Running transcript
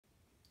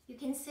You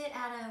can sit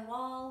at a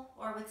wall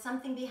or with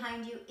something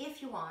behind you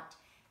if you want.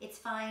 It's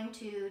fine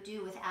to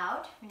do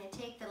without. I'm going to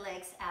take the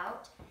legs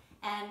out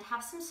and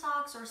have some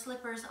socks or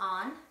slippers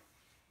on,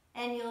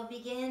 and you'll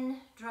begin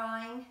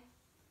drawing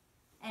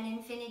an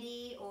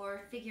infinity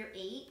or figure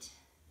 8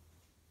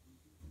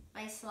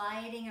 by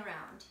sliding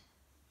around.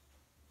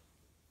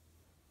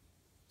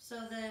 So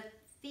the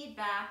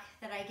feedback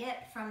that I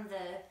get from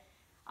the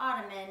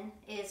ottoman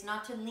is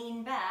not to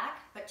lean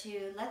back, but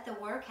to let the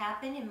work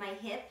happen in my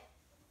hip,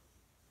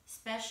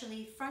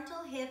 especially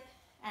frontal hip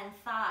and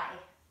thigh,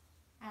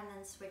 and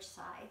then switch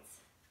sides.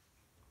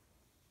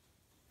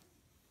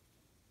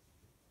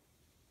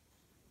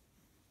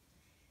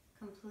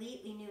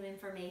 Completely new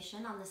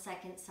information on the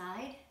second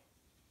side.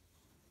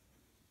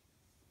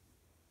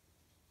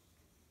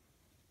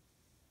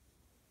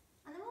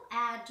 And then we'll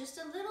add just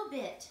a little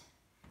bit.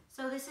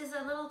 So this is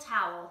a little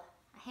towel,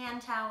 a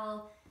hand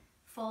towel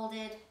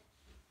folded.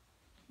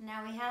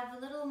 Now we have a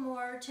little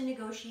more to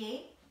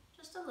negotiate,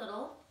 just a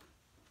little.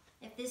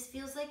 If this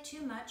feels like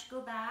too much,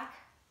 go back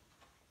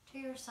to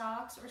your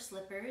socks or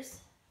slippers.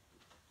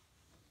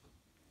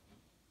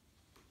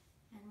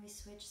 And we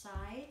switch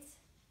sides.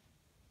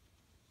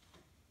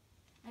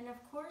 And of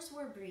course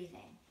we're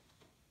breathing.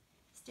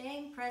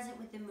 Staying present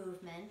with the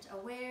movement,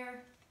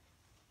 aware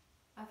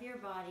of your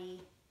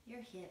body,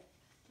 your hip,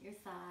 your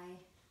thigh.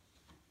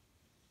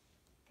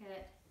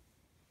 Good.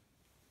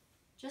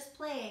 Just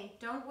playing,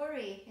 don't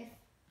worry. If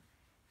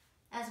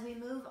as we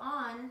move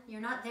on,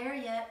 you're not there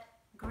yet,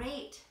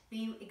 great.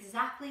 Be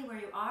exactly where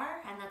you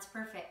are, and that's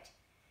perfect.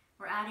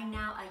 We're adding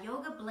now a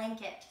yoga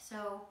blanket.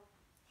 So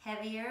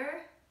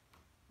heavier,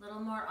 a little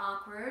more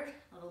awkward,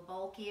 a little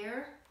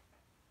bulkier.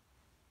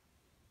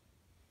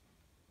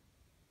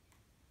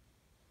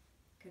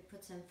 Could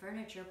put some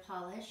furniture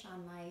polish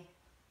on my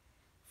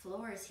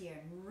floors here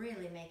and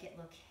really make it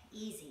look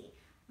easy.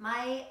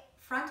 My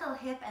frontal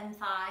hip and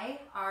thigh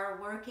are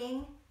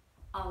working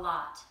a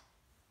lot.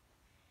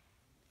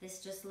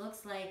 This just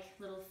looks like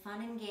little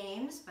fun and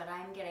games, but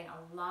I'm getting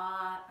a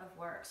lot of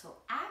work. So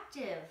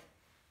active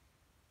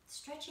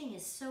stretching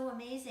is so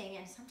amazing,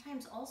 and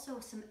sometimes also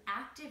some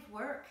active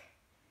work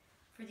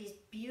for these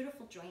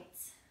beautiful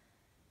joints.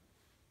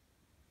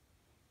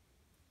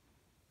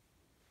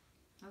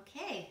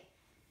 Okay,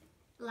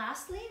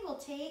 lastly, we'll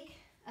take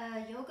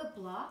a yoga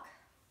block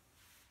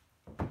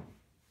and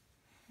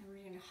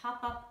we're going to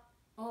hop up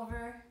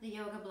over the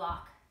yoga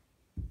block.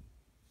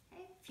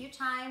 Okay, a few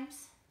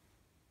times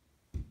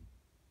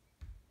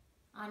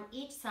on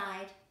each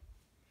side,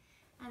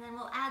 and then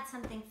we'll add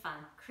something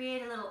fun.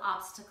 Create a little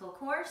obstacle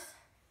course,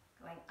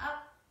 going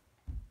up,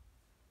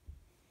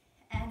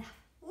 and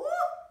woo,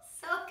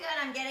 so good,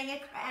 I'm getting a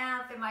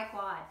cramp in my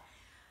quad.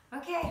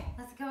 Okay,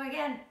 let's go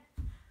again.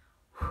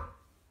 Whew.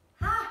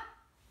 Ah,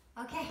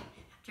 okay,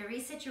 to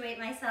resituate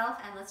myself,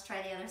 and let's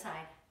try the other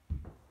side.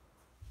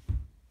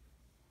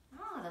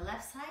 Oh, the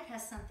left side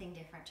has something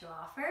different to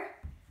offer.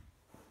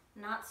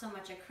 Not so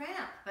much a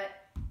cramp, but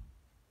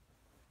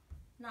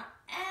not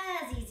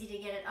as easy to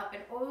get it up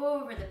and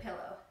over the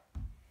pillow.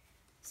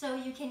 So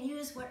you can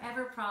use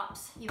whatever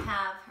props you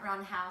have around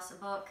the house, a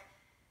book,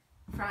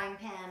 frying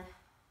pan,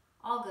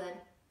 all good.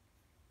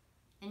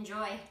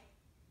 Enjoy.